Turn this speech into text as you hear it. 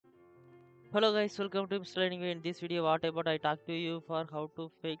Hello guys, welcome to MR.LEARNING. In this video, what about I talk to you for how to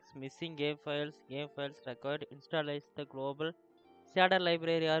fix missing game files required installation the global shader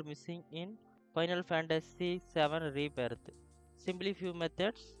library are missing in Final Fantasy 7 Rebirth. Simply few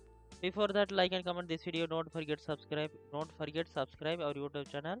methods. Before that, like and comment this video. Don't forget subscribe our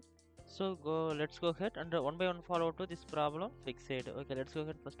YouTube channel. So let's go ahead and one by one follow to this problem, fix it. Okay, let's go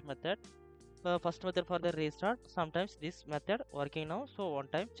ahead. First method for the restart. Sometimes this method working now, so one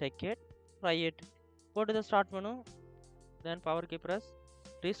time check it, try it. Go to the start menu, then power key press,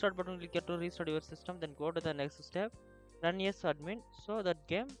 restart button, click here to restart your system, then go to the next step, run as admin, so that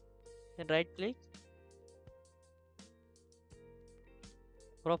game, then right click,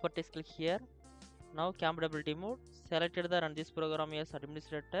 properties, click here. Now compatibility mode, selected the run this program as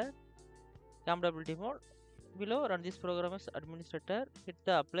administrator, compatibility mode, below run this program as administrator, hit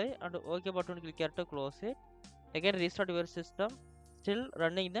the apply and OK button, click here to close it. Again restart your system, still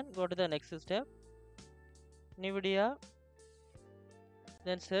running, then go to the next step, NVIDIA,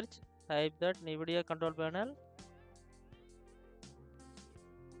 then search, type that NVIDIA control panel,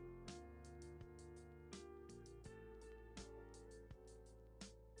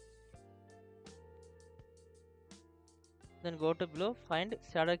 then go to below, find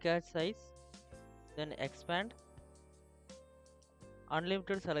shader cache size, then expand,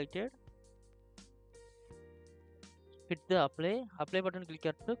 unlimited selected, hit the apply button, click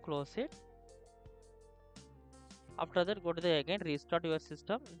here to close it. After that, go to the again restart your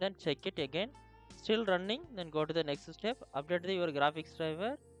system, then check it again, still running, then go to the next step, update your graphics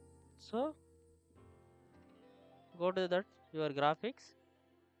driver. So go to that your graphics,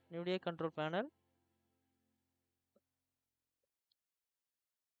 NVIDIA control panel,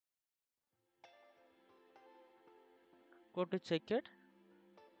 go to check it,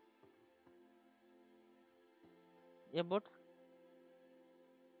 about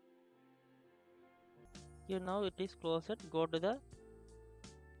here now it is closed. Go to the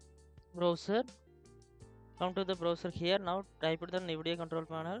browser, come to the browser here. Now type it the NVIDIA control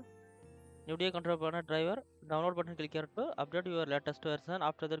panel driver, download button, click here to update your latest version.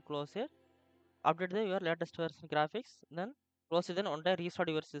 After that, close it, update your latest version graphics, then close it, then one time restart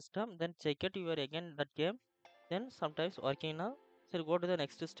your system, then check it your again that game, then sometimes working now, so go to the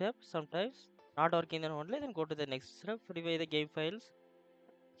next step, sometimes not working then only, then go to the next step, revive the game files.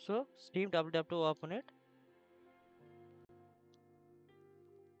 So Steam www to open it,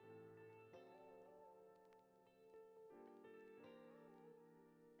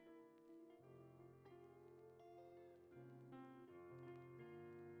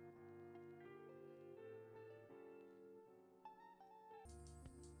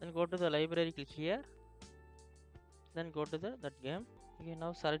 then go to the library, click here, then go to that game. Okay,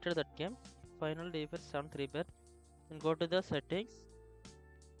 now selected that game, Final Rebirth 7th Rebirth, then go to the settings,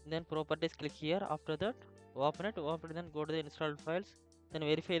 then properties, click here. After that, open it, then go to the installed files, then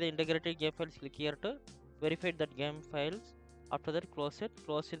verify the integrated game files, click here to verify that game files. After that, close it,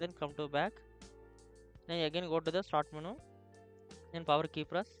 then come to back, then again go to the start menu, then power key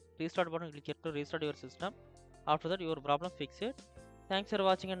press, restart button, click here to restart your system. After that, your problem fix it. Thanks for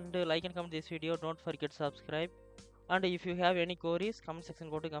watching, and like and comment this video. Don't forget subscribe, and if you have any queries, comment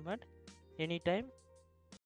section, go to comment anytime.